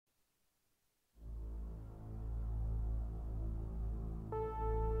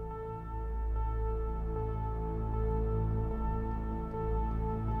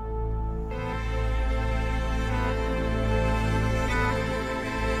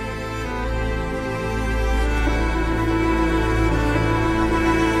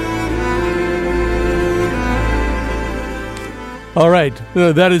All right,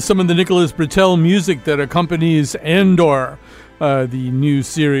 that is some of the Nicholas Britell music that accompanies Andor, the new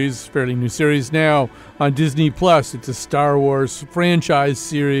series, fairly new series now on Disney Plus. It's a Star Wars franchise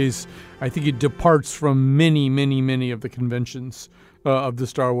series. I think it departs from many of the conventions of the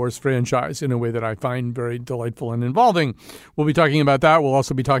Star Wars franchise in a way that I find very delightful and involving. We'll be talking about that. We'll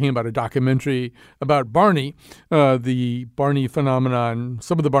also be talking about a documentary about Barney, the Barney phenomenon.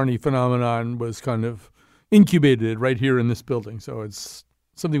 Some of the Barney phenomenon was kind of incubated right here in this building. So it's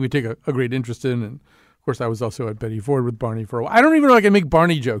something we take a great interest in. And of course, I was also at Betty Ford with Barney for a while. I don't even know if I can make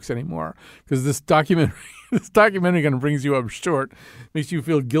Barney jokes anymore because this documentary kind of brings you up short, makes you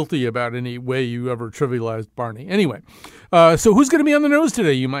feel guilty about any way you ever trivialized Barney. Anyway, so who's going to be on the nose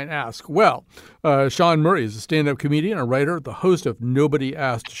today, you might ask? Well, Sean Murray is a stand-up comedian, a writer, the host of Nobody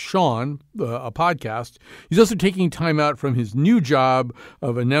Asked Sean, a podcast. He's also taking time out from his new job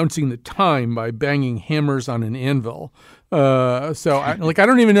of announcing the time by banging hammers on an anvil. I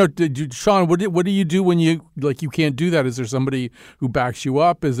don't even know, Sean, what do you do when you can't do that? Is there somebody who backs you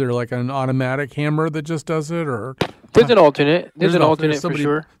up? Is there like an automatic hammer that just does it? Or there's an alternate. There's an alternate for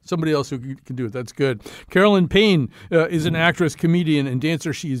sure. Somebody else who can do it. That's good. Carolyn Payne is an actress, comedian, and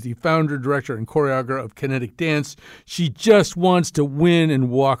dancer. She is the founder, director, and choreographer of Kinetic Dance. She just wants to win and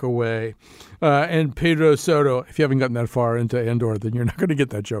walk away. And Pedro Soto, if you haven't gotten that far into Andor, then you're not going to get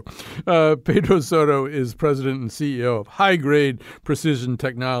that joke. Pedro Soto is president and CEO of High Grade Precision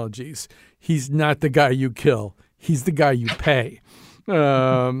Technologies. He's not the guy you kill. He's the guy you pay.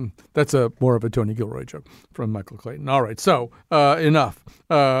 That's more of a Tony Gilroy joke from Michael Clayton. All right, so enough.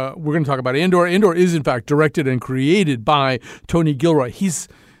 We're going to talk about Andor. Andor is, in fact, directed and created by Tony Gilroy.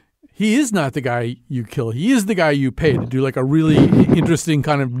 He is not the guy you kill. He is the guy you pay to do like a really interesting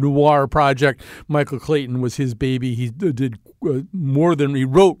kind of noir project. Michael Clayton was his baby. He did he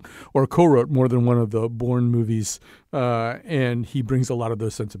wrote or co-wrote more than one of the Bourne movies, and he brings a lot of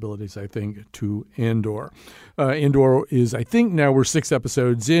those sensibilities, I think, to Andor. Andor is, I think now we're 6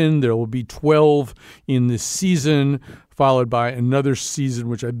 episodes in. There will be 12 in this season, followed by another season,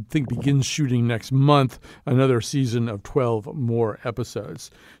 which I think begins shooting next month, another season of 12 more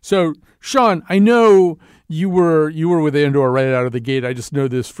episodes. So, Sean, I know you were with Andor right out of the gate. I just know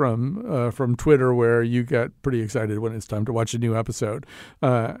this from Twitter, where you get pretty excited when it's time to watch a new episode.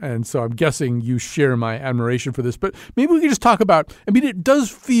 And so I'm guessing you share my admiration for this. But maybe we could just talk about, it does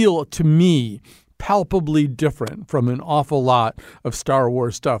feel to me palpably different from an awful lot of Star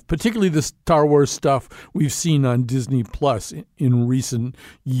Wars stuff, particularly the Star Wars stuff we've seen on Disney Plus in recent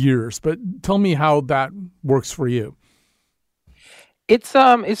years. But tell me how that works for you. It's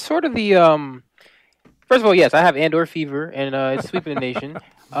sort of the first of all, yes, I have Andor fever, and it's sweeping the nation.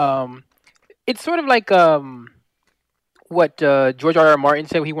 It's sort of like what George R.R. Martin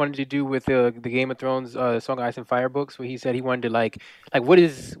said he wanted to do with the Game of Thrones Song of Ice and Fire books, where he said he wanted to like what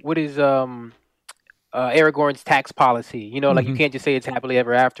is Aragorn's tax policy? You Mm-hmm. you can't just say it's happily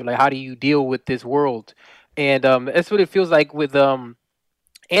ever after. Like, how do you deal with this world? And that's what it feels like with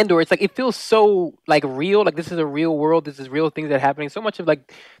Andor. It's like it feels so like real. Like, this is a real world. This is real things that are happening. So much of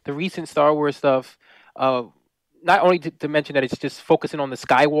like the recent Star Wars stuff. Not only to mention that it's just focusing on the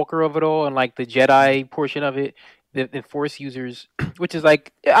Skywalker of it all and like the Jedi portion of it, the Force users, which is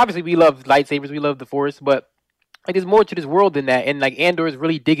like, obviously we love lightsabers, we love the Force, but like there's more to this world than that. And like Andor is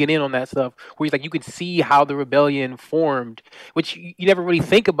really digging in on that stuff, where he's like, you can see how the rebellion formed, which you never really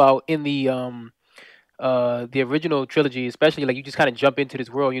think about in the original trilogy, especially. Like, you just kind of jump into this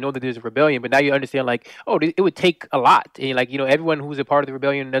world, you know that there's a rebellion, but now you understand like, oh, it would take a lot. And like, everyone who's a part of the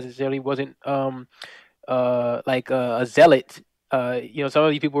rebellion necessarily wasn't a zealot. Some of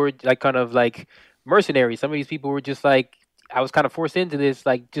these people were like kind of like mercenaries. Some of these people were just like, I was kind of forced into this,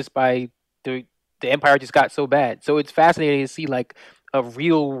 like just by the Empire just got so bad. So it's fascinating to see like a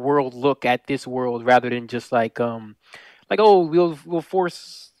real world look at this world, rather than just like we'll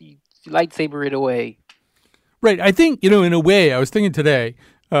force lightsaber it away. Right. I think, in a way, I was thinking today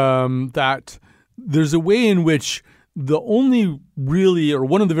that there's a way in which the only really, or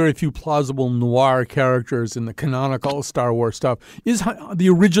one of the very few plausible noir characters in the canonical Star Wars stuff is the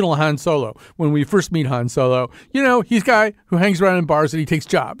original Han Solo. When we first meet Han Solo, he's a guy who hangs around in bars and he takes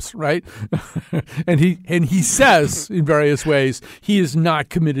jobs, right? and he says in various ways he is not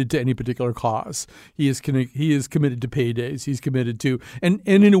committed to any particular cause. He is committed to paydays. He's committed to, and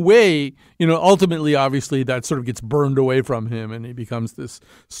in a way, ultimately, obviously, that sort of gets burned away from him, and he becomes this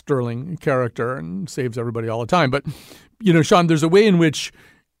sterling character and saves everybody all the time. But Sean, there's a way in which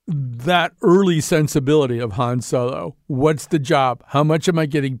that early sensibility of Han Solo, what's the job? How much am I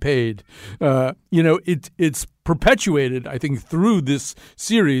getting paid? It's perpetuated, I think, through this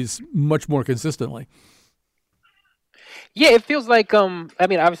series much more consistently. Yeah, it feels like I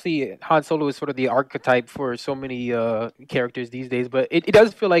mean, obviously Han Solo is sort of the archetype for so many characters these days, but it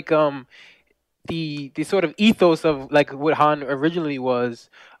does feel like the sort of ethos of like what Han originally was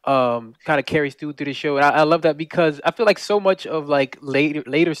kind of carries through the show, and I love that because I feel like so much of like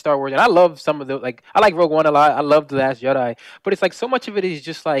later Star Wars, and I love some of the like I like Rogue One a lot. I love The Last Jedi, but it's like so much of it is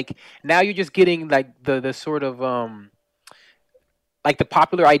just like now you're just getting like the sort of like the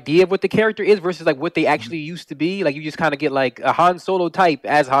popular idea of what the character is versus like what they actually used to be. Like you just kind of get like a Han Solo type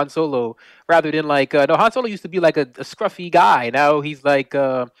as Han Solo rather than like no, Han Solo used to be like a scruffy guy. Now he's like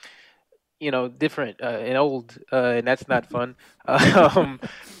different and old, and that's not fun. Um,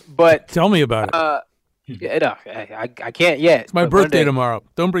 but Tell me about it. yeah, no, I can't yet. It's my but one birthday day. tomorrow.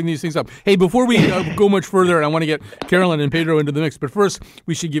 Don't bring these things up. Hey, before we go much further, I want to get Carolyn and Pedro into the mix. But first,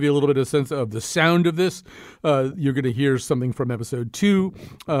 we should give you a little bit of sense of the sound of this. You're going to hear something from episode 2.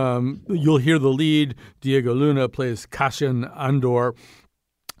 You'll hear the lead. Diego Luna plays Cassian Andor.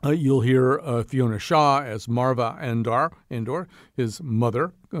 You'll hear Fiona Shaw as Marva Andor, his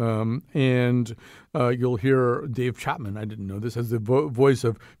mother. And you'll hear Dave Chapman, I didn't know this, as the voice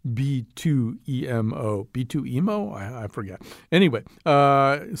of B2EMO. B2EMO? I forget. Anyway,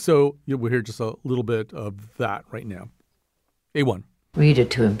 so we'll hear just a little bit of that right now. A1. Read it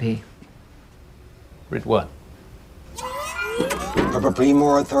to him, P. Read what? Purple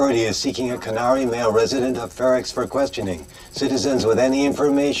Primor Authority is seeking a Canary male resident of Ferrix for questioning. Citizens with any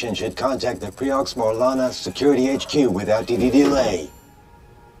information should contact the Preox Morlana Security HQ without any delay.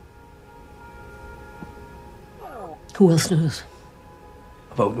 Who else knows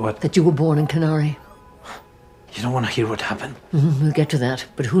About what? that you were born in Canary? You don't want to hear what happened? We'll get to that.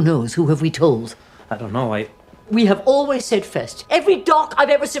 But who knows? Who have we told? I don't know. We have always said Fest. Every doc I've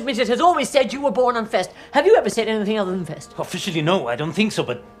ever submitted has always said you were born on Fest. Have you ever said anything other than Fest? Officially, no. I don't think so.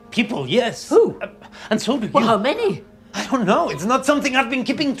 But people, yes. Who? And so do you. Well, how many? I don't know. It's not something I've been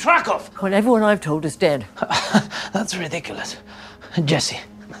keeping track of. When everyone I've told is dead. That's ridiculous. Jesse.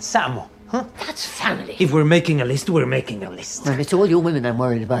 Samo. Huh? That's family. If we're making a list, we're making a list. Well, it's all your women I'm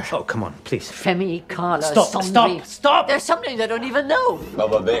worried about. Oh, come on, please. Femi, Carla, Stop, Sondri. stop! There's some names I don't even know.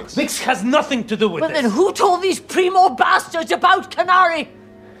 Bubba Bix. Vix has nothing to do with Well, this. then who told these primo bastards about Canary?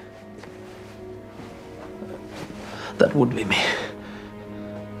 That would be me.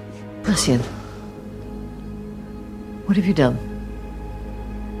 Cassian, what have you done?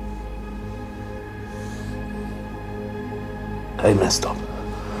 I messed up.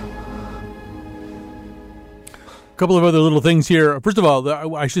 Couple of other little things here. First of all,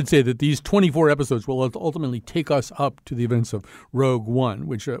 I should say that these 24 episodes will ultimately take us up to the events of Rogue One,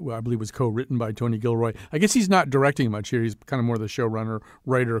 which I believe was co-written by Tony Gilroy. I guess he's not directing much here. He's kind of more the showrunner,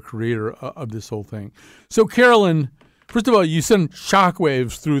 writer, creator of this whole thing. So, Carolyn, first of all, you sent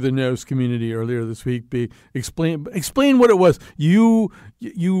shockwaves through the Nose community earlier this week. Explain what it was. You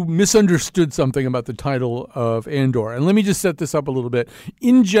misunderstood something about the title of Andor. And let me just set this up a little bit.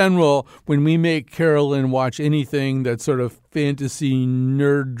 In general, when we make Carolyn watch anything that's sort of fantasy,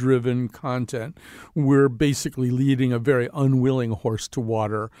 nerd-driven content, we're basically leading a very unwilling horse to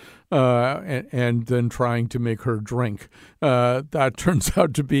water and then trying to make her drink. That turns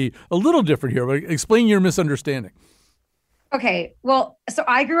out to be a little different here. But explain your misunderstanding. Okay, well, so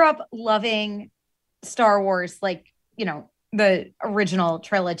I grew up loving Star Wars, like, the original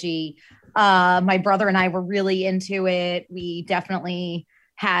trilogy. My brother and I were really into it. We definitely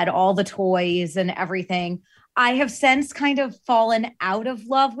had all the toys and everything. I have since kind of fallen out of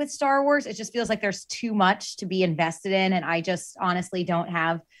love with Star Wars. It just feels like there's too much to be invested in, and I just honestly don't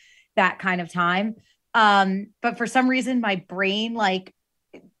have that kind of time. But for some reason, my brain,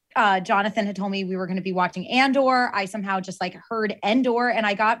 Jonathan had told me we were going to be watching Andor. I somehow just heard Endor, and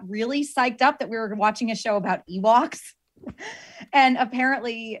I got really psyched up that we were watching a show about Ewoks. And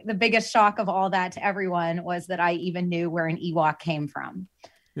apparently the biggest shock of all that to everyone was that I even knew where an Ewok came from.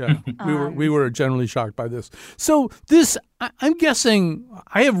 Yeah, we were generally shocked by this. So this, I'm guessing,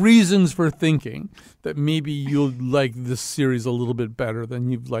 I have reasons for thinking that maybe you'll like this series a little bit better than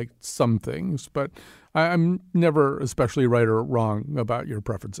you've liked some things, but I'm never especially right or wrong about your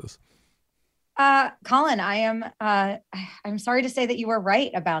preferences. Colin, I'm sorry to say that you were right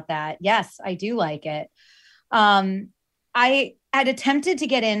about that. Yes, I do like it. I had attempted to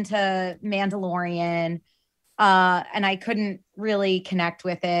get into Mandalorian, and I couldn't really connect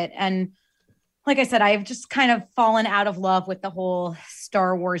with it. And like I said, I've just kind of fallen out of love with the whole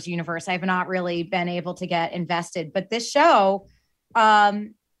Star Wars universe. I've not really been able to get invested, but this show,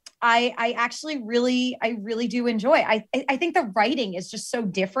 I actually really do enjoy. I think the writing is just so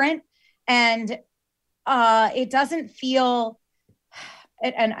different, and it doesn't feel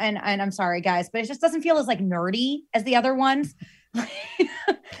and I'm sorry guys, but it just doesn't feel as like nerdy as the other ones.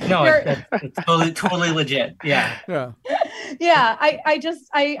 No, it's totally legit. Yeah. Yeah.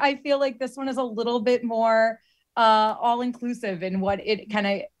 I feel like this one is a little bit more all inclusive in what it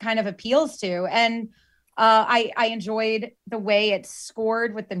kind of appeals to. And I enjoyed the way it's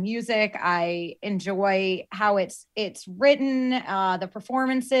scored with the music. I enjoy how it's written, the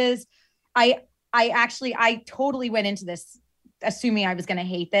performances. I totally went into this assuming I was going to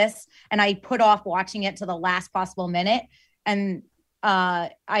hate this, and I put off watching it to the last possible minute. And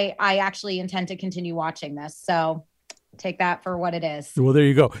I actually intend to continue watching this. So take that for what it is. Well, there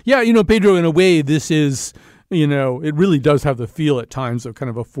you go. Yeah, Pedro, in a way, this is, it really does have the feel at times of kind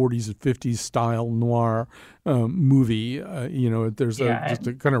of a 40s and 50s style noir movie. There's just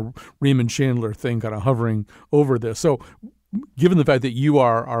a kind of Raymond Chandler thing kind of hovering over this. So given the fact that you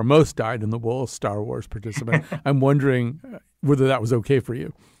are our most dyed-in-the-wool Star Wars participant, I'm wondering whether that was okay for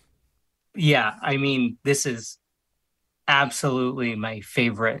you. Yeah, I mean, this is absolutely my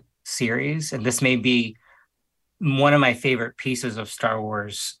favorite series, and this may be one of my favorite pieces of Star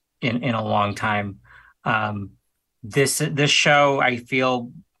Wars in a long time. This show, I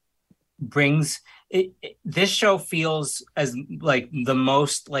feel, brings it. This show feels as like the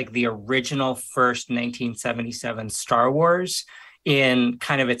most like the original first 1977 Star Wars in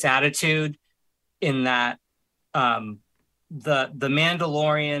kind of its attitude, in that the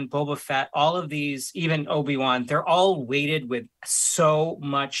Mandalorian, Boba Fett, all of these, even Obi-Wan, they're all weighted with so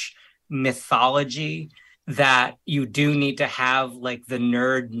much mythology that you do need to have like the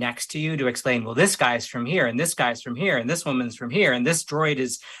nerd next to you to explain, well, this guy's from here and this guy's from here and this woman's from here and this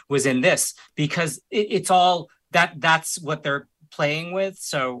droid was in this, because it's all that's what they're playing with.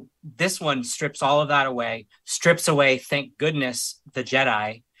 So this one strips all of that away, strips away, thank goodness, the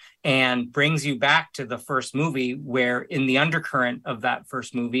Jedi, and brings you back to the first movie, where in the undercurrent of that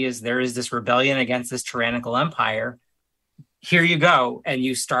first movie there is this rebellion against this tyrannical empire. Here you go, and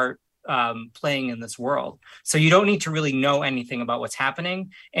you start playing in this world. So you don't need to really know anything about what's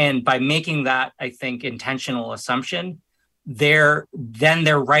happening. And by making that, I think, intentional assumption, they're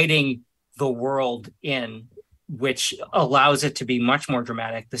writing the world in, which allows it to be much more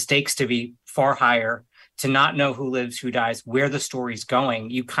dramatic, the stakes to be far higher, to not know who lives, who dies, where the story's going.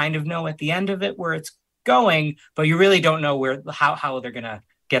 You kind of know at the end of it where it's going, but you really don't know how they're going to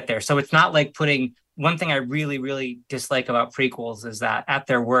get there. So it's not like putting. One thing I really, really dislike about prequels is that at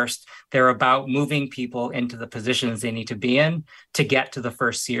their worst, they're about moving people into the positions they need to be in to get to the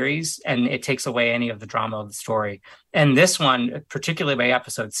first series, and it takes away any of the drama of the story. And this one, particularly by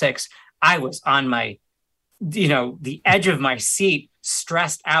episode 6, I was on my, the edge of my seat,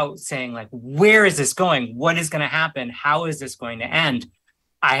 stressed out, saying like, where is this going? What is going to happen? How is this going to end?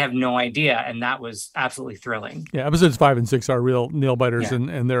 I have no idea, and that was absolutely thrilling. Yeah, episodes 5 and 6 are real nail biters,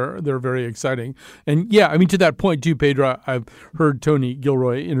 and they're very exciting. And yeah, I mean, to that point too, Pedro, I've heard Tony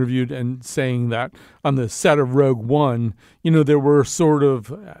Gilroy interviewed and saying that on the set of Rogue One, there were sort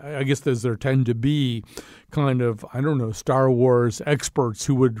of, I guess as there tend to be, kind of, I don't know, Star Wars experts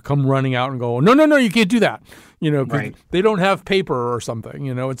who would come running out and go, no, you can't do that. Right. They don't have paper or something,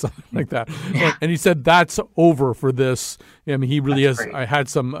 it's something like that. Yeah. And he said that's over for this. I mean, he really has. Great.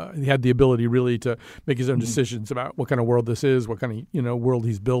 He had the ability really to make his own decisions about what kind of world this is, what kind of world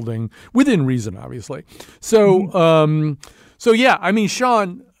he's building within reason, obviously. So, yeah, I mean,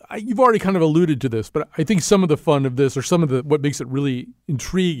 Sean, you've already kind of alluded to this, but I think some of the fun of this, or some of what makes it really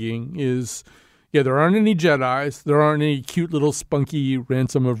intriguing, is. Yeah, there aren't any Jedis. There aren't any cute little spunky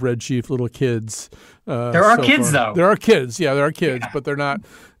Ransom of Red Chief little kids. There are kids, though. There are kids. Yeah, there are kids, but they're not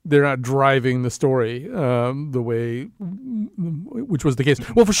driving the story the way, which was the case.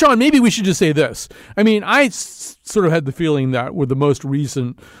 Well, for Sean, maybe we should just say this. I mean, I sort of had the feeling that with the most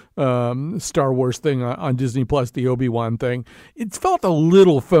recent Star Wars thing on Disney Plus, the Obi-Wan thing, it felt a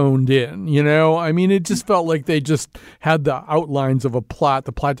little phoned in, I mean, it just felt like they just had the outlines of a plot.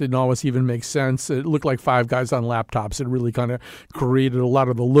 The plot didn't always even make sense. It looked like 5 guys on laptops. It really kind of created a lot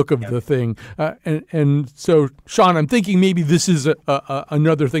of the look of the thing. And so, Sean, I'm thinking maybe this is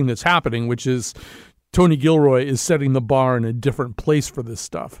another thing that's happening, which is Tony Gilroy is setting the bar in a different place for this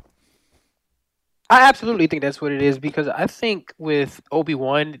stuff. I absolutely think that's what it is, because I think with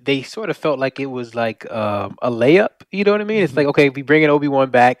Obi-Wan, they sort of felt like it was like a layup. You know what I mean? It's like, okay, if we bring in Obi-Wan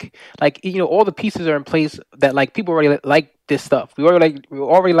back, like, all the pieces are in place that like people already like this stuff. We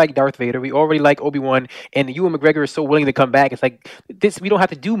already like Darth Vader. We already like Obi-Wan, and Ewan McGregor is so willing to come back. It's like this, we don't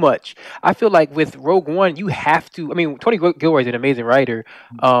have to do much. I feel like with Rogue One, you have to. I mean, Tony Gilroy is an amazing writer,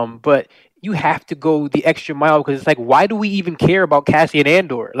 but you have to go the extra mile, because it's like, why do we even care about Cassian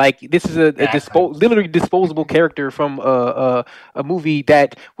Andor? Like, this is a literally disposable character from a movie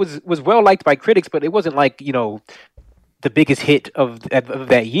that was well liked by critics, but it wasn't like, the biggest hit of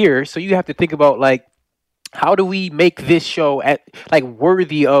that year. So you have to think about, like, how do we make this show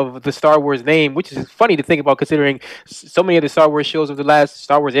worthy of the Star Wars name? Which is funny to think about, considering so many of the Star Wars shows of the last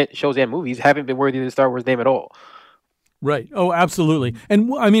Star Wars shows and movies haven't been worthy of the Star Wars name at all. Right. Oh, absolutely.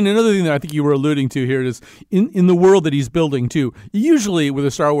 And I mean, another thing that I think you were alluding to here is in the world that he's building too. Usually with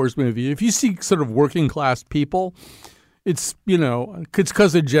a Star Wars movie, if you see sort of working class people, it's, it's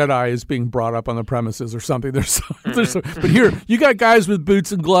because a Jedi is being brought up on the premises or something. But here you got guys with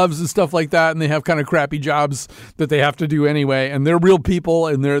boots and gloves and stuff like that, and they have kind of crappy jobs that they have to do anyway, and they're real people,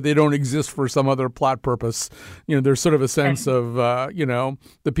 and they don't exist for some other plot purpose. There's sort of a sense of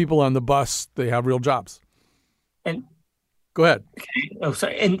the people on the bus, they have real jobs. And go ahead. Okay. Oh,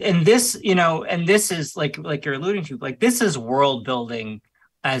 sorry. And this, and this is like you're alluding to, like, this is world building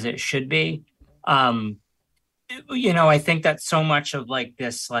as it should be. I think that so much of like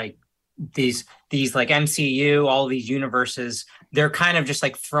this, like these like MCU, all these universes, they're kind of just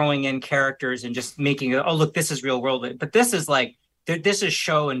like throwing in characters and just making it, oh, look, this is real world. But this is like, this is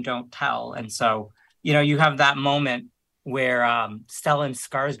show and don't tell. And so, you have that moment where Stellan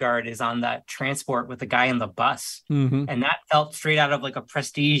Skarsgård is on that transport with the guy in the bus. Mm-hmm. And that felt straight out of like a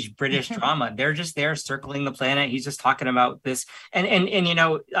prestige British drama. They're just there circling the planet. He's just talking about this. And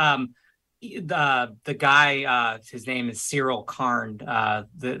the guy, his name is Cyril Karn,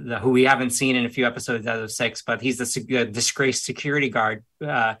 who we haven't seen in a few episodes out of 6, but he's the disgraced security guard,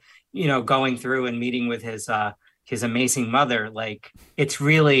 going through and meeting with his amazing mother. Like, it's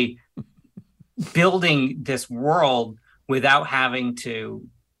really building this world without having to,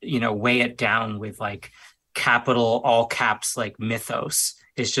 weigh it down with like capital, all caps, like mythos.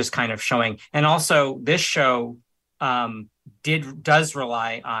 It's just kind of showing. And also this show does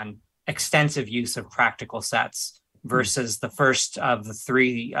rely on extensive use of practical sets versus the first of the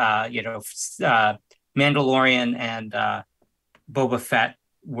 3, Mandalorian and Boba Fett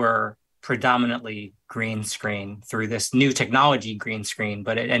were predominantly green screen through this new technology green screen,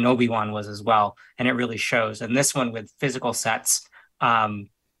 and Obi-Wan was as well. And it really shows. And this one with physical sets,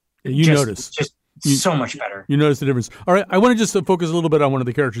 notice. So much better. You notice the difference. All right, I want to just focus a little bit on one of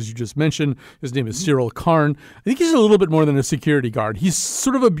the characters you just mentioned. His name is Cyril Karn. I think he's a little bit more than a security guard. He's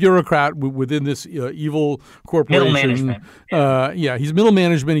sort of a bureaucrat within this evil corporation. Middle management. He's middle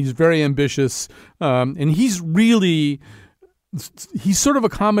management. He's very ambitious, and he's sort of a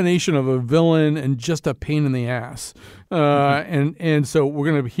combination of a villain and just a pain in the ass. And so we're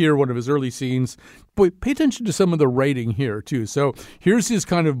going to hear one of his early scenes. Boy, pay attention to some of the writing here, too. So here's his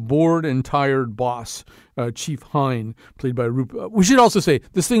kind of bored and tired boss, Chief Hine, played by Rupert. We should also say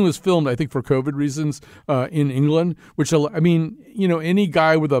this thing was filmed, I think, for COVID reasons in England, which, I mean, any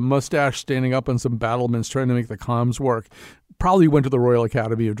guy with a mustache standing up on some battlements trying to make the comms work probably went to the Royal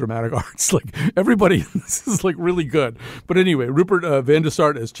Academy of Dramatic Arts. Like, everybody, this is like really good. But anyway, Rupert Van der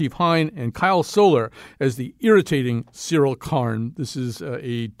Sart as Chief Hine and Kyle Solar as the irritating Cyril Karn. This is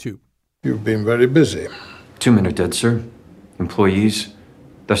A2. You've been very busy. 2 men are dead, sir. Employees.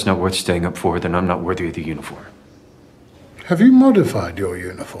 That's not worth staying up for, then I'm not worthy of the uniform. Have you modified your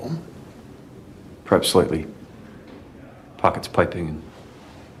uniform? Perhaps slightly. Pockets piping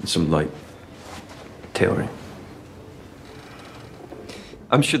and some light tailoring.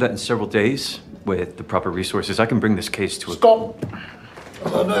 I'm sure that in several days, with the proper resources, I can bring this case to a... Stop! I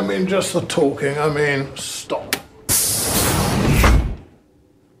don't mean just the talking, I mean stop.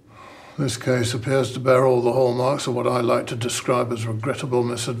 This case appears to bear all the hallmarks of what I like to describe as regrettable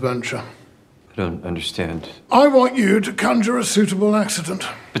misadventure. I don't understand. I want you to conjure a suitable accident.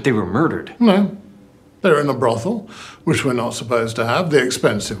 But they were murdered. No. They're in a brothel, which we're not supposed to have, the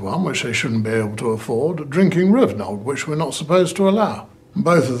expensive one, which they shouldn't be able to afford, drinking Rivnold, which we're not supposed to allow.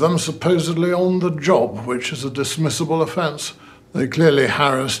 Both of them supposedly on the job, which is a dismissible offence. They clearly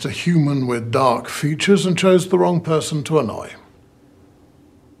harassed a human with dark features and chose the wrong person to annoy.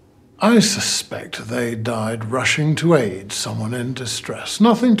 I suspect they died rushing to aid someone in distress.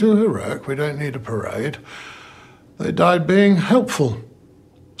 Nothing too heroic, we don't need a parade. They died being helpful.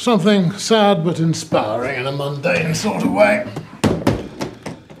 Something sad but inspiring in a mundane sort of way.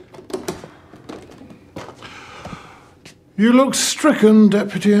 You look stricken,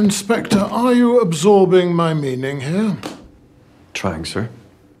 Deputy Inspector. Are you absorbing my meaning here? Trying, sir.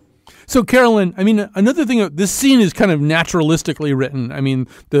 So, Carolyn, I mean, another thing, this scene is kind of naturalistically written. I mean,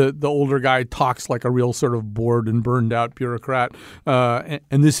 the older guy talks like a real sort of bored and burned out bureaucrat. And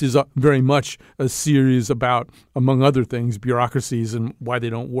this is very much a series about, among other things, bureaucracies and why they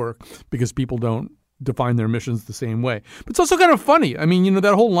don't work, because people don't define their missions the same way. But it's also kind of funny. I mean,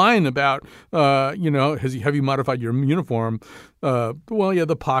 that whole line about, have you modified your uniform? Well, yeah,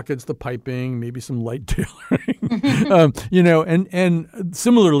 the pockets, the piping, maybe some light tailoring, and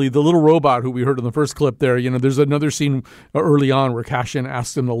similarly, the little robot who we heard in the first clip there, there's another scene early on where Cassian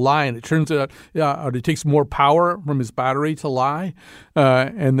asks him to lie, and it turns out it takes more power from his battery to lie.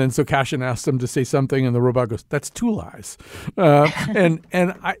 And then so Cassian asks him to say something, and the robot goes, "That's 2 lies."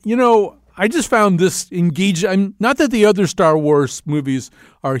 I just found this engaging. Not that the other Star Wars movies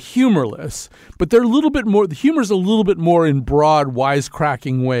are humorless, but they're a little bit more. The humor's a little bit more in broad,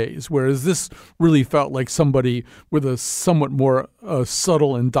 wisecracking ways, whereas this really felt like somebody with a somewhat more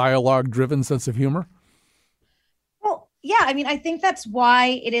subtle and dialogue-driven sense of humor. Well, yeah, I mean, I think that's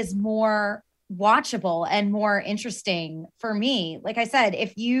why it is more watchable and more interesting for me. Like I said,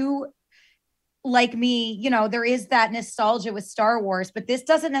 if you like me, there is that nostalgia with Star Wars, but this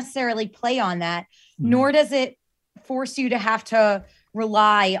doesn't necessarily play on that, nor does it force you to have to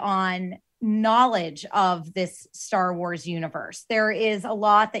rely on knowledge of this Star Wars universe. There is a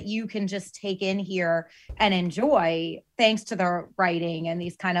lot that you can just take in here and enjoy thanks to the writing and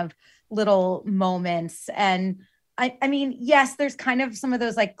these kind of little moments. And I mean, yes, there's kind of some of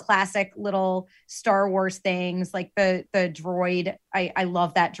those like classic little Star Wars things, like the droid. I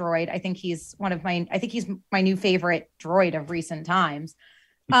love that droid. I think he's my new favorite droid of recent times.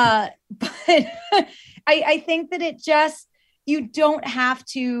 But I think that you don't have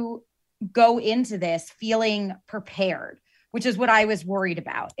to go into this feeling prepared, which is what I was worried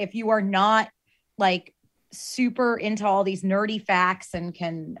about. If you are not like super into all these nerdy facts and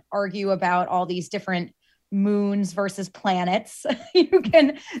can argue about all these different moons versus planets, you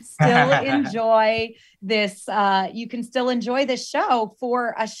can still enjoy this. You can still enjoy this show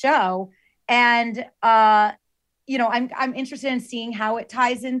for a show. And, I'm interested in seeing how it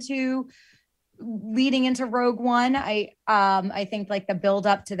ties into leading into Rogue One. I think like the build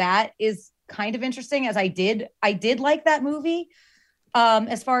up to that is kind of interesting, as I did like that movie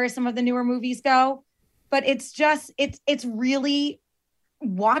as far as some of the newer movies go, but it's really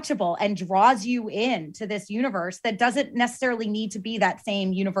watchable and draws you into this universe that doesn't necessarily need to be that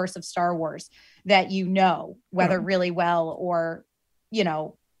same universe of Star Wars that whether really well or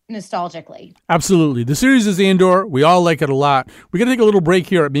nostalgically. Absolutely. The series is Andor. We all like it a lot. We're going to take a little break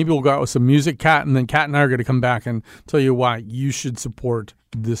here. Maybe we'll go out with some music, Kat, and then Kat and I are going to come back and tell you why you should support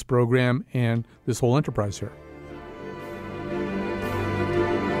this program and this whole enterprise here.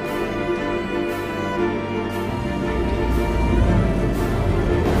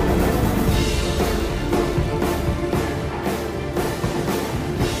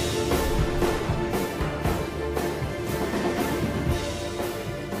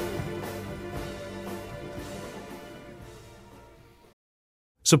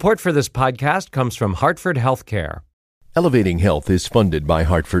 Support for this podcast comes from Hartford Healthcare. Elevating Health is funded by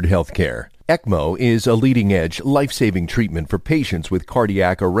Hartford Healthcare. ECMO is a leading-edge, life-saving treatment for patients with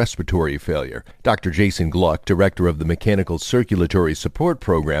cardiac or respiratory failure. Dr. Jason Gluck, director of the Mechanical Circulatory Support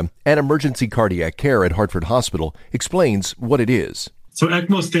Program and Emergency Cardiac Care at Hartford Hospital, explains what it is. So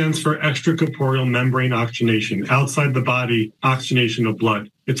ECMO stands for extracorporeal membrane oxygenation, outside the body oxygenation of blood.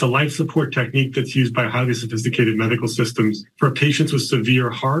 It's a life support technique that's used by highly sophisticated medical systems for patients with severe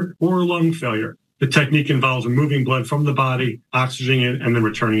heart or lung failure. The technique involves removing blood from the body, oxygenating it, and then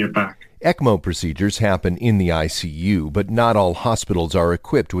returning it back. ECMO procedures happen in the ICU, but not all hospitals are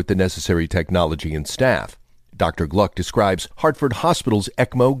equipped with the necessary technology and staff. Dr. Gluck describes Hartford Hospital's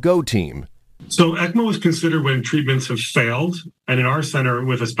ECMO Go team. So ECMO is considered when treatments have failed. And in our center,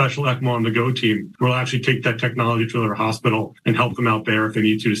 with a special ECMO on the Go team, we'll actually take that technology to their hospital and help them out there if they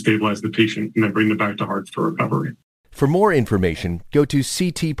need to stabilize the patient and then bring them back to Hartford for recovery. For more information, go to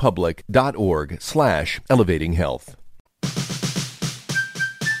ctpublic.org/elevatinghealth.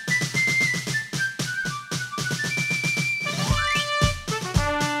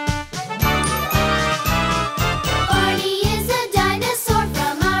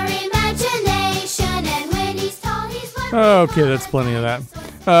 Okay, that's plenty of that.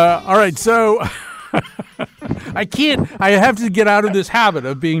 All right, so I have to get out of this habit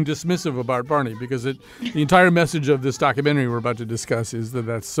of being dismissive about Barney, because the entire message of this documentary we're about to discuss is that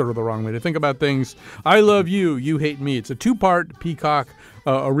that's sort of the wrong way to think about things. I love you, you hate me. It's a 2-part Peacock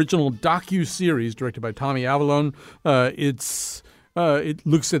original docu-series directed by Tommy Avalone. It's It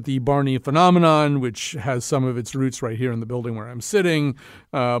looks at the Barney phenomenon, which has some of its roots right here in the building where I'm sitting.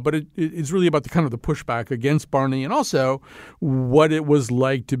 But it's really about the kind of the pushback against Barney and also what it was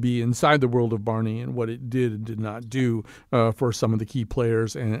like to be inside the world of Barney and what it did and did not do for some of the key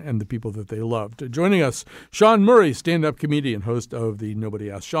players and the people that they loved. Joining us, Sean Murray, stand-up comedian, host of the Nobody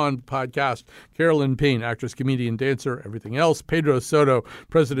Asked Sean podcast, Carolyn Payne, actress, comedian, dancer, everything else, Pedro Soto,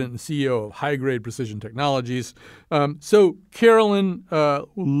 president and CEO of High Grade Precision Technologies. So, Carolyn,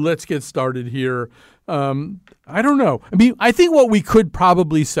 let's get started here. I don't know. I mean, I think what we could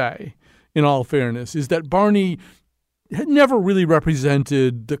probably say, in all fairness, is that Barney had never really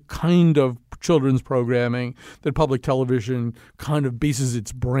represented the kind of children's programming that public television kind of bases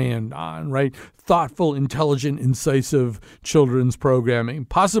its brand on, right? Thoughtful, intelligent, incisive children's programming,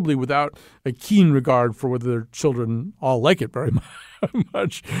 possibly without a keen regard for whether children all like it very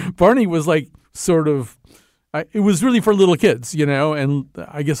much. Barney was like sort of, it was really for little kids, and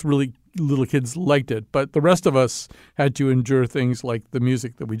I guess really little kids liked it. But the rest of us had to endure things like the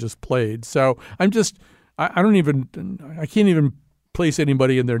music that we just played. So I can't even place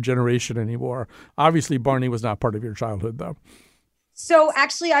anybody in their generation anymore. Obviously, Barney was not part of your childhood, though. So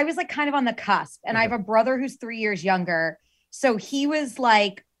actually, I was like kind of on the cusp, and I have a brother who's 3 years younger. So he was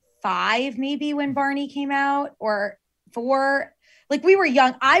like 5 maybe when Barney came out, or 4. Like we were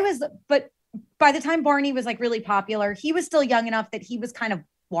young. But by the time Barney was like really popular, he was still young enough that he was kind of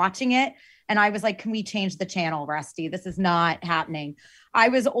watching it. And I was like, can we change the channel, Rusty? This is not happening. I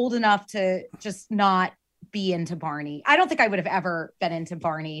was old enough to just not be into Barney. I don't think I would have ever been into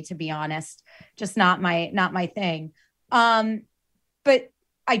Barney, to be honest. Just not my thing. But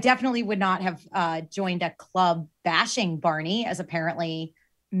I definitely would not have joined a club bashing Barney, as apparently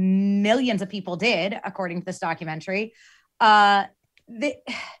millions of people did, according to this documentary. But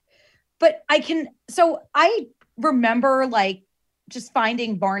I remember like just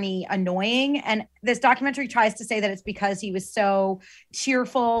finding Barney annoying. And this documentary tries to say that it's because he was so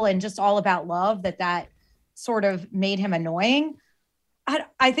cheerful and just all about love that sort of made him annoying.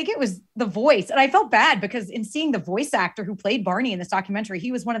 I think it was the voice. And I felt bad because in seeing the voice actor who played Barney in this documentary,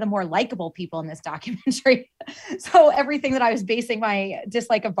 he was one of the more likable people in this documentary. So everything that I was basing my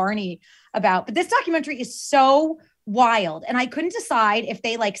dislike of Barney about. But this documentary is so wild. And I couldn't decide if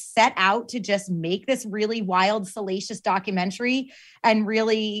they like set out to just make this really wild, salacious documentary and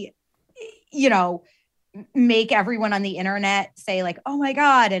really, make everyone on the internet say like, oh my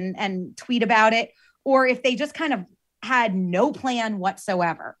God, and tweet about it. Or if they just kind of had no plan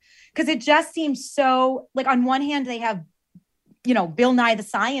whatsoever. Because it just seems so, like on one hand, they have, Bill Nye the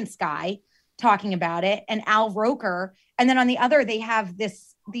Science Guy talking about it and Al Roker. And then on the other, they have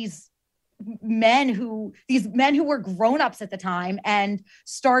these men who were grown-ups at the time and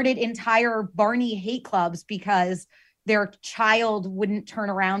started entire Barney hate clubs because their child wouldn't turn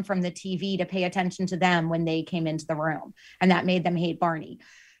around from the TV to pay attention to them when they came into the room. And that made them hate Barney.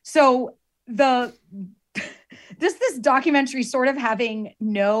 So this documentary sort of having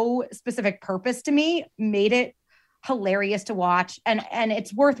no specific purpose to me made it hilarious to watch. And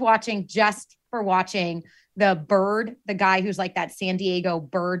it's worth watching just for watching the guy who's like that San Diego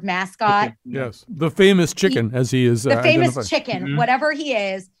bird mascot. Yes. The famous chicken, as he is. The famous chicken, whatever he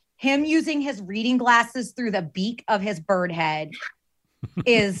is, him using his reading glasses through the beak of his bird head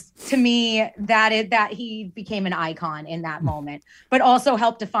is, to me, that he became an icon in that moment, but also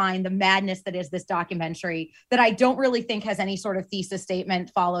helped define the madness that is this documentary that I don't really think has any sort of thesis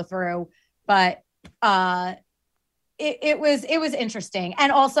statement follow through, but it was interesting.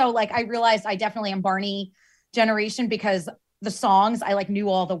 And also, like, I realized I definitely am Barney generation because the songs I like knew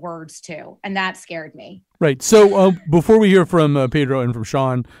all the words to, and that scared me. Right. So before we hear from Pedro and from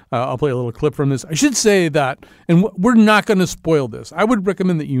Sean, I'll play a little clip from this. I should say that, and we're not going to spoil this. I would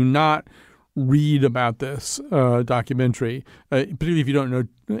recommend that you not read about this documentary, particularly if you don't know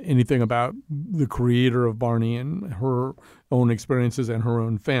anything about the creator of Barney and her own experiences and her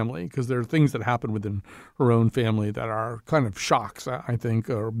own family, because there are things that happen within her own family that are kind of shocks, I think,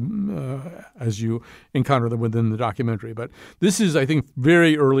 or as you encounter them within the documentary. But this is, I think,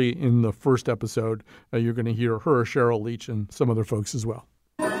 very early in the first episode. You're going to hear her, Cheryl Leach, and some other folks as well.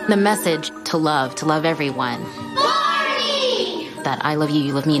 The message to love everyone. Barney! That I love you,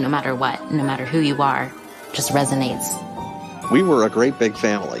 you love me, no matter what, no matter who you are, just resonates. We were a great big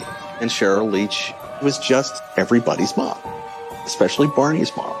family, and Cheryl Leach was just everybody's mom, especially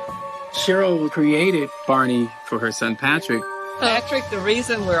Barney's mom. Cheryl created Barney for her son, Patrick. Patrick, the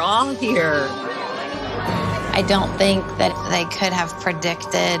reason we're all here. I don't think that they could have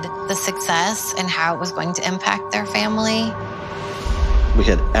predicted the success and how it was going to impact their family. We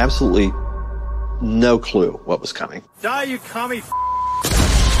had absolutely no clue what was coming. Die, you commie.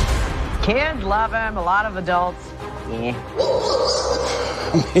 Kids love him, a lot of adults. Yeah.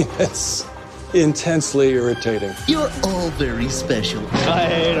 I mean, it's intensely irritating. You're all very special. I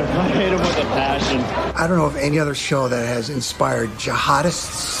hate him. I hate him with a passion. I don't know of any other show that has inspired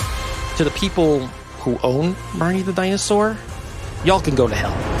jihadists. To the people who own Barney the Dinosaur, y'all can go to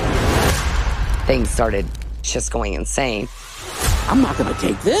hell. Things started just going insane. I'm not going to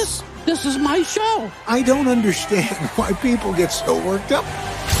take this. This is my show. I don't understand why people get so worked up.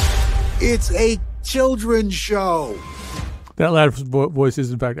 It's a children's show. That last voice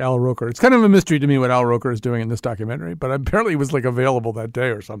is, in fact, Al Roker. It's kind of a mystery to me what Al Roker is doing in this documentary, but apparently it was like available that day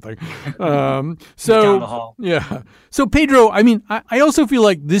or something. Down the hall. Yeah. So, Pedro, I mean, I also feel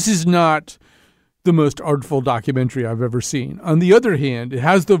like this is not the most artful documentary I've ever seen. On the other hand, it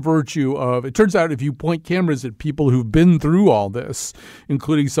has the virtue of, it turns out if you point cameras at people who've been through all this,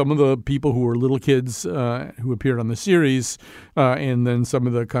 including some of the people who were little kids who appeared on the series, and then some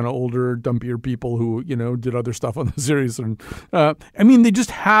of the kind of older, dumpier people who, did other stuff on the series. And I mean, they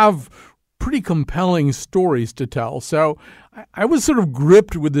just have pretty compelling stories to tell. So I was sort of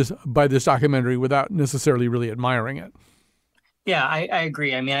gripped by this documentary without necessarily really admiring it. Yeah, I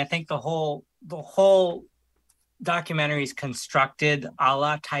agree. I mean, I think the whole documentary is constructed a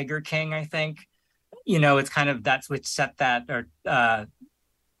la Tiger King, I think. It's kind of, that's what set that, or,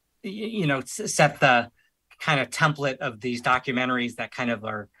 set the kind of template of these documentaries that kind of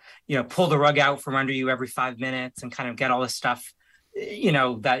are, pull the rug out from under you every 5 minutes and kind of get all this stuff,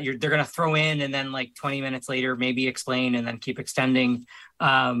 that they're going to throw in and then like 20 minutes later, maybe explain and then keep extending.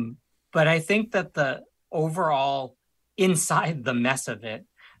 But I think that the overall inside the mess of it,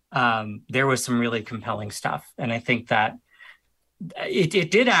 there was some really compelling stuff. And I think that it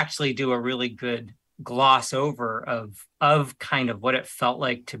did actually do a really good gloss over of kind of what it felt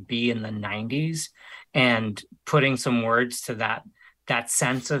like to be in the 90s and putting some words to that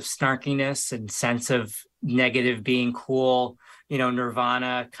sense of snarkiness and sense of negative being cool,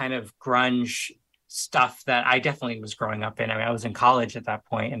 Nirvana kind of grunge stuff that I definitely was growing up in. I mean, I was in college at that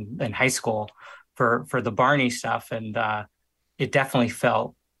point and in high school for the Barney stuff. And it definitely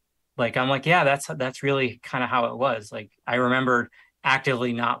felt like, I'm like, yeah, that's really kind of how it was. Like, I remember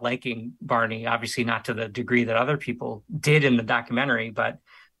actively not liking Barney, obviously not to the degree that other people did in the documentary, but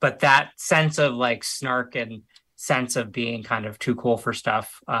that sense of like snark and sense of being kind of too cool for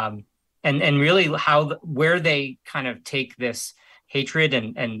stuff. And really where they kind of take this hatred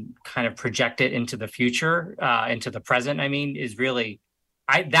and kind of project it into the future, into the present, I mean, is really,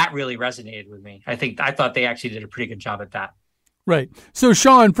 that really resonated with me. I thought they actually did a pretty good job at that. Right. So,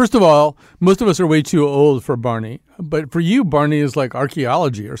 Sean, first of all, most of us are way too old for Barney. But for you, Barney is like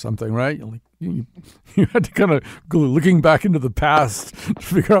archaeology or something, right? You had to kind of go looking back into the past to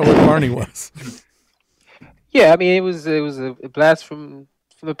figure out what Barney was. Yeah, I mean, it was a blast from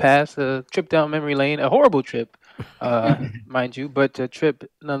the past, a trip down memory lane, a horrible trip, mind you, but a trip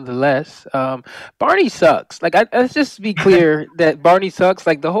nonetheless. Barney sucks. Like, let's just be clear that Barney sucks.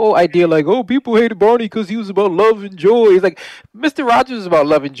 Like, the whole idea, like, oh, people hated Barney because he was about love and joy. It's like, Mr. Rogers was about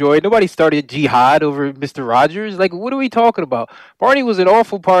love and joy. Nobody started jihad over Mr. Rogers. Like, what are we talking about? Barney was an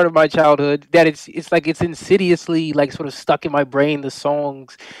awful part of my childhood that it's like it's insidiously, like, sort of stuck in my brain, the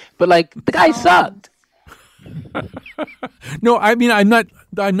songs. But, like, the guy sucked. No, I mean, I'm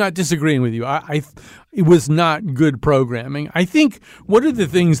not disagreeing with you. It was not good programming. I think one of the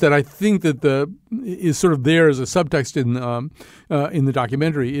things that I think that is sort of there as a subtext in the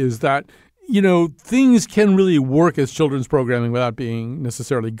documentary is that, things can really work as children's programming without being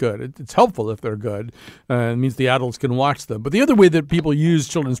necessarily good. It's helpful if they're good. It means the adults can watch them. But the other way that people use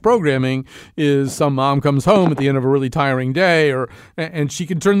children's programming is some mom comes home at the end of a really tiring day, and she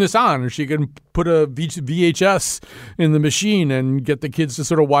can turn this on, or she can put a VHS in the machine and get the kids to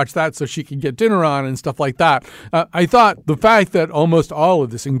sort of watch that so she can get dinner on and stuff like that. I thought the fact that almost all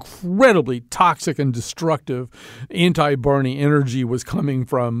of this incredibly toxic and destructive anti-Barney energy was coming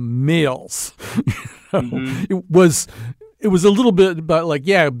from males. Mm-hmm. It was a little bit about like,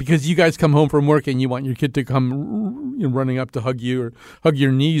 yeah, because you guys come home from work and you want your kid to come running up to hug you or hug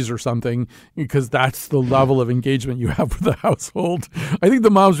your knees or something, because that's the level of engagement you have with the household. I think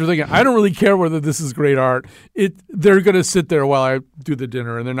the moms were thinking, I don't really care whether this is great art. They're going to sit there while I do the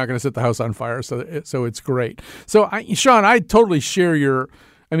dinner, and they're not going to set the house on fire. So it's great. So Sean, I totally share your.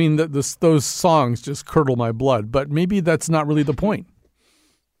 I mean, those songs just curdle my blood, but maybe that's not really the point.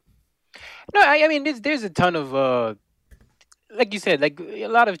 No, I mean, there's a ton of, like you said, like a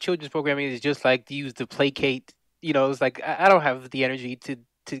lot of children's programming is just like used to placate. It's like I don't have the energy to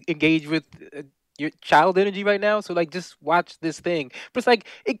engage with your child energy right now. So like, just watch this thing. But it's like,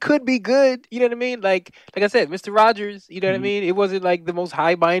 it could be good. You know what I mean? Like I said, Mr. Rogers. You know what I mean? It wasn't like the most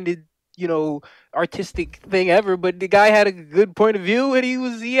high-minded, artistic thing ever, but the guy had a good point of view, and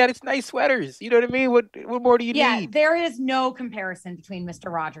he had his nice sweaters. You know what I mean? What more do you need? There is no comparison between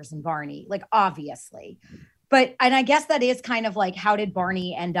Mr. Rogers and Barney, like obviously. And I guess that is kind of like, how did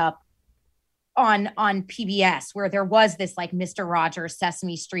Barney end up on PBS, where there was this like Mr. Rogers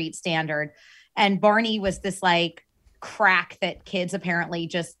Sesame Street standard, and Barney was this like crack that kids apparently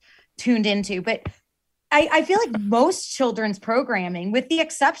just tuned into. But I feel like most children's programming, with the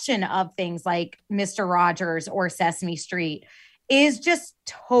exception of things like Mr. Rogers or Sesame Street, is just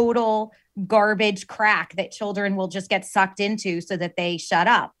total garbage crack that children will just get sucked into so that they shut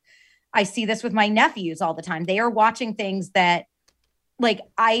up. I see this with my nephews all the time. They are watching things that, like,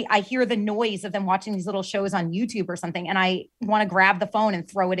 I hear the noise of them watching these little shows on YouTube or something, and I want to grab the phone and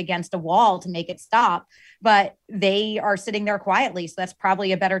throw it against a wall to make it stop. But they are sitting there quietly, so that's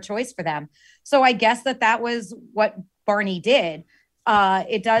probably a better choice for them. So I guess that was what Barney did.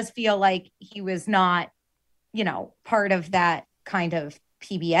 It does feel like he was not, part of that kind of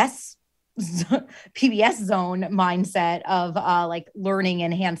PBS zone mindset of like learning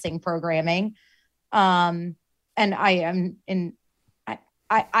enhancing programming. And I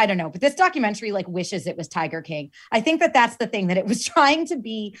don't know, but this documentary like wishes it was Tiger King. I think that's the thing, that it was trying to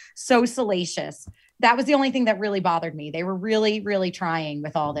be so salacious. That was the only thing that really bothered me. They were really, really trying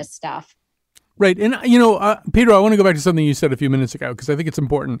with all this stuff. Right. And, Pedro, I want to go back to something you said a few minutes ago, because I think it's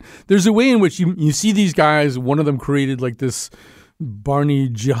important. There's a way in which you see these guys, one of them created like this Barney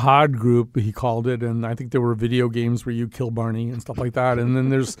Jihad group, he called it, and I think there were video games where you kill Barney and stuff like that. And then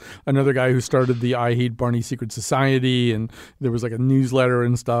there's another guy who started the I Hate Barney Secret Society, and there was like a newsletter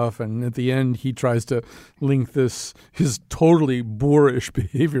and stuff. And at the end, he tries to link his totally boorish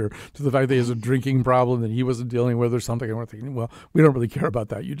behavior to the fact that he has a drinking problem that he wasn't dealing with or something. And we're thinking, well, we don't really care about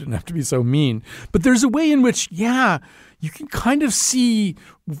that. You didn't have to be so mean. But there's a way in which, you can kind of see,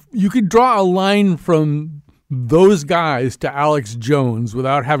 you could draw a line from those guys to Alex Jones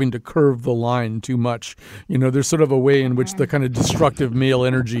without having to curve the line too much. There's sort of a way in which the kind of destructive male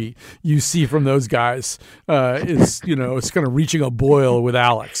energy you see from those guys is, it's kind of reaching a boil with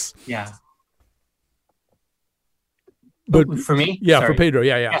Alex. Yeah. But for me? Yeah, Sorry. for Pedro.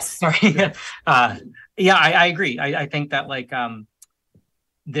 Yeah. Yes, sorry. I agree. I think that like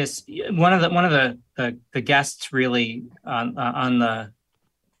this one of the guests really on the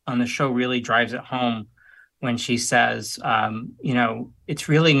show really drives it home when she says, it's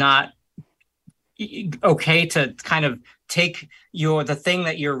really not okay to kind of take the thing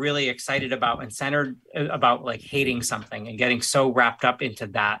that you're really excited about and centered about, like hating something and getting so wrapped up into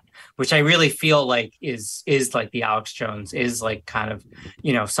that, which I really feel like is like the Alex Jones, is like kind of,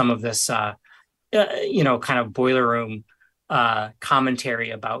 some of this, kind of boiler room commentary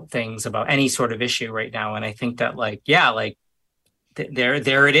about things, about any sort of issue right now. And I think that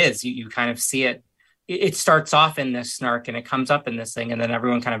there it is. You kind of see it. It starts off in this snark and it comes up in this thing, and then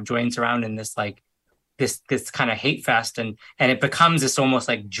everyone kind of joins around in this like this kind of hate fest, and it becomes this almost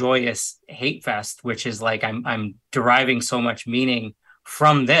like joyous hate fest, which is like I'm deriving so much meaning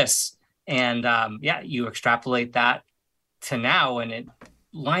from this, and you extrapolate that to now, and it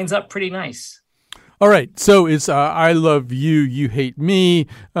lines up pretty nice. All right, so it's I Love You, You Hate Me. Is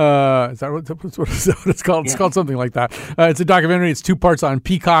that what it's called? It's called something like that. It's a documentary. It's 2 parts on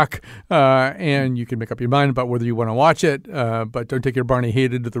Peacock, and you can make up your mind about whether you want to watch it, but don't take your Barney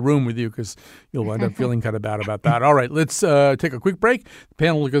hate into the room with you, because you'll wind up feeling kind of bad about that. All right, let's take a quick break. The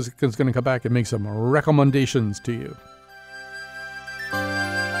panel is going to come back and make some recommendations to you.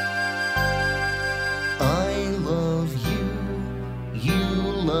 I love you, you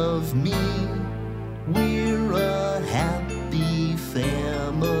love me. We're a happy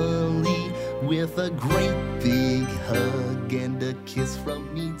family with a great big hug and a kiss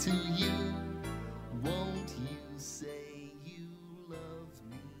from me to you. Won't you say you love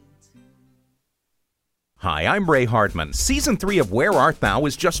me too? Hi, I'm Ray Hartman. Season 3 of Where Art Thou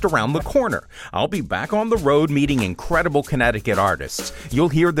is just around the corner. I'll be back on the road meeting incredible Connecticut artists. You'll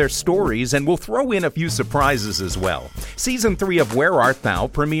hear their stories, and we'll throw in a few surprises as well. Season 3 of Where Art Thou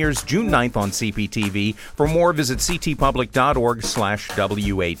premieres June 9th on CPTV. For more, visit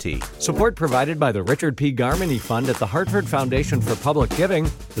ctpublic.org/WAT. Support provided by the Richard P. Garmany Fund at the Hartford Foundation for Public Giving,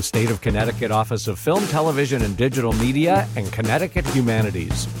 the State of Connecticut Office of Film, Television, and Digital Media, and Connecticut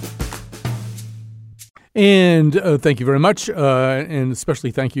Humanities. And thank you very much. And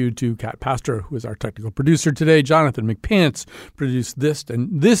especially thank you to Kat Pastor, who is our technical producer today. Jonathan McPants produced this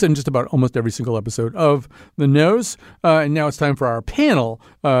and just about almost every single episode of The Nose. And now it's time for our panel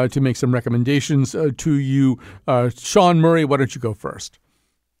to make some recommendations to you. Sean Murray, why don't you go first?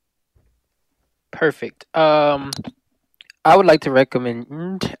 Perfect. I would like to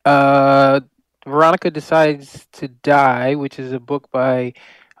recommend Veronica Decides to Die, which is a book by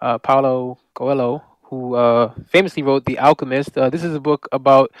Paulo Coelho, who famously wrote The Alchemist. This is a book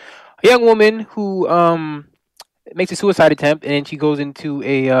about a young woman who makes a suicide attempt, and then she goes into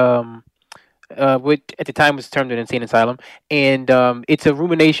what at the time was termed an insane asylum, and it's a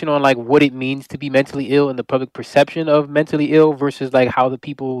rumination on like what it means to be mentally ill and the public perception of mentally ill versus like how the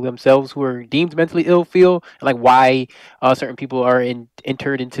people themselves who are deemed mentally ill feel, and like why certain people are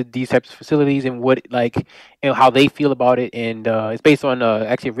entered into these types of facilities and what how they feel about it, and it's based on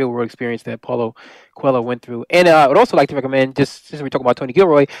actually a real world experience that Paulo Coelho went through. And I would also like to recommend, just since we're talking about Tony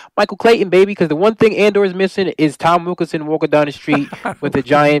Gilroy, Michael Clayton, baby, because the one thing Andor is missing is Tom Wilkinson walking down the street with a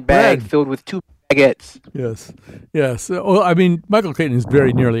giant bag filled with 2 baguettes. Yes. Well, I mean, Michael Clayton is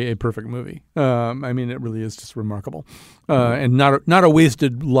very nearly a perfect movie. I mean, it really is just remarkable, and not a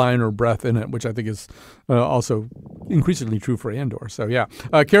wasted line or breath in it, which I think is also increasingly true for Andor. So yeah,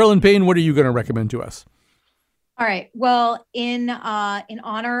 Carolyn Payne, what are you going to recommend to us? All right. Well, in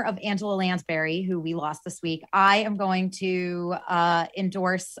honor of Angela Lansbury, who we lost this week, I am going to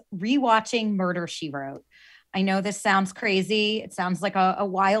endorse rewatching Murder, She Wrote. I know this sounds crazy. It sounds like a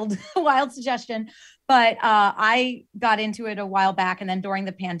wild suggestion, but I got into it a while back, and then during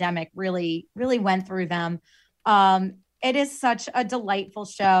the pandemic, really went through them. It is such a delightful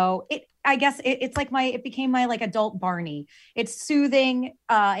show. It became my like adult Barney. It's soothing.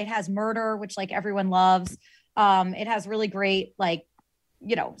 It has murder, which like everyone loves. It has really great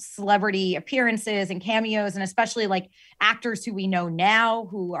celebrity appearances and cameos, and especially like actors who we know now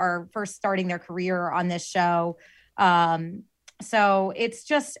who are first starting their career on this show. So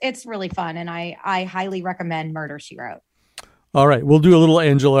it's really fun, and I highly recommend Murder, She Wrote. All right. We'll do a little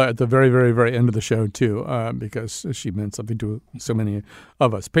Angela at the very, very, very end of the show, too, because she meant something to so many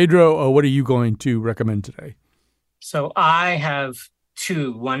of us. Pedro, what are you going to recommend today? So I have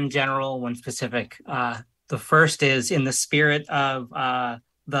 2, one general, one specific. The first is in the spirit of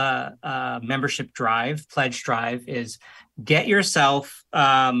the membership drive, pledge drive, is get yourself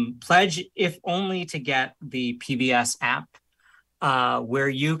pledge, if only to get the PBS app, where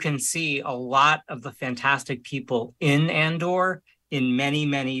you can see a lot of the fantastic people in Andor in many,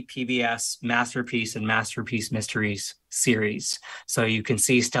 many PBS Masterpiece and Masterpiece Mysteries series. So you can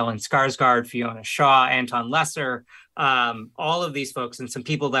see Stellan Skarsgård, Fiona Shaw, Anton Lesser, all of these folks, and some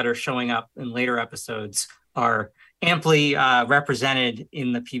people that are showing up in later episodes are amply represented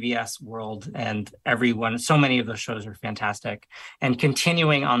in the PBS world, and so many of those shows are fantastic. And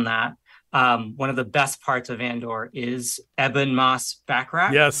continuing on that, one of the best parts of Andor is Ebon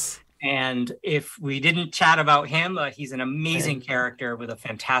Moss-Bachrach. Yes. And if we didn't chat about him, he's an amazing character with a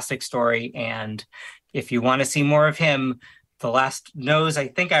fantastic story. And if you want to see more of him, the last Nose I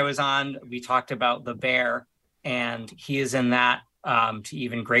think I was on, we talked about the bear, and he is in that to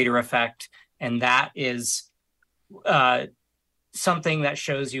even greater effect. And that is something that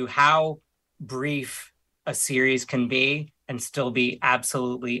shows you how brief a series can be and still be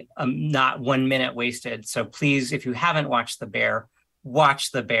absolutely not 1 minute wasted. So please, if you haven't watched The Bear,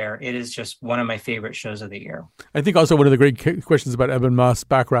 watch The Bear. It is just one of my favorite shows of the year. I think also one of the great questions about Ebon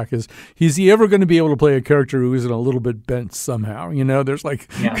Moss-Bachrach is he ever going to be able to play a character who isn't a little bit bent somehow? You know, there's could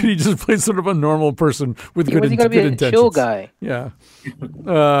he just play sort of a normal person with good intentions? Was he going to be a chill guy? Yeah.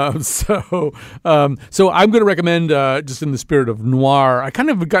 So I'm going to recommend, just in the spirit of noir, I kind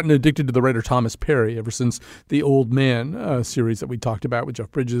of have gotten addicted to the writer Thomas Perry ever since the Old Man series that we talked about with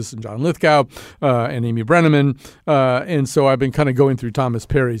Jeff Bridges and John Lithgow and Amy Brenneman. And so I've been kind of going through Thomas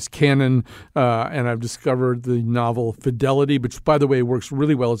Perry's canon, and I've discovered the novel Fidelity, which, by the way, works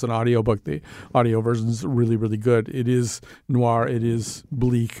really well as an audiobook. The audio version is really, really good. It is noir. It is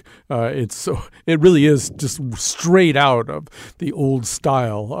bleak. It really is just straight out of the old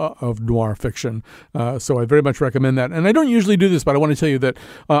style of noir fiction. So I very much recommend that. And I don't usually do this, but I want to tell you that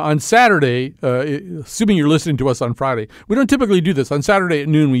on Saturday, assuming you're listening to us on Friday, we don't typically do this. On Saturday at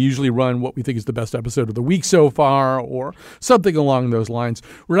noon, we usually run what we think is the best episode of the week so far, or something along along those lines.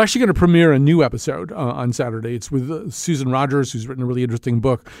 We're actually going to premiere a new episode on Saturday. It's with Susan Rogers, who's written a really interesting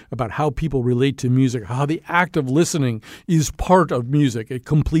book about how people relate to music, how the act of listening is part of music. It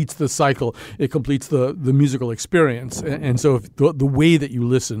completes the cycle. It completes the musical experience. And so if the way that you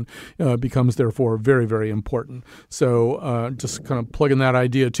listen becomes, therefore, very, very important. So just kind of plugging that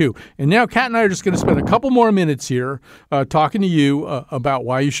idea, too. And now Kat and I are just going to spend a couple more minutes here talking to you about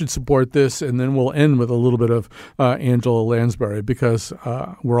why you should support this, and then we'll end with a little bit of Angela Lansbury, because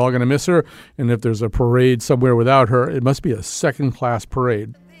we're all going to miss her, and if there's a parade somewhere without her, it must be a second-class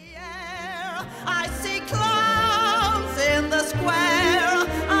parade. I see clowns in the square.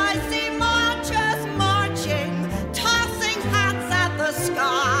 I see marchers marching, tossing hats at the sky.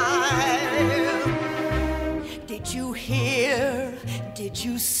 Did you hear? Did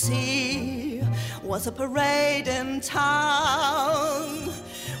you see? Was a parade in town?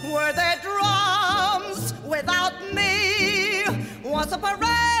 Were there drums without me? Was a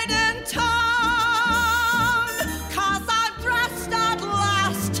parade in town? 'Cause I'm dressed at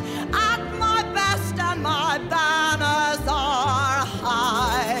last at my best and my banners are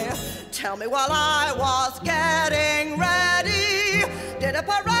high. Tell me while I was getting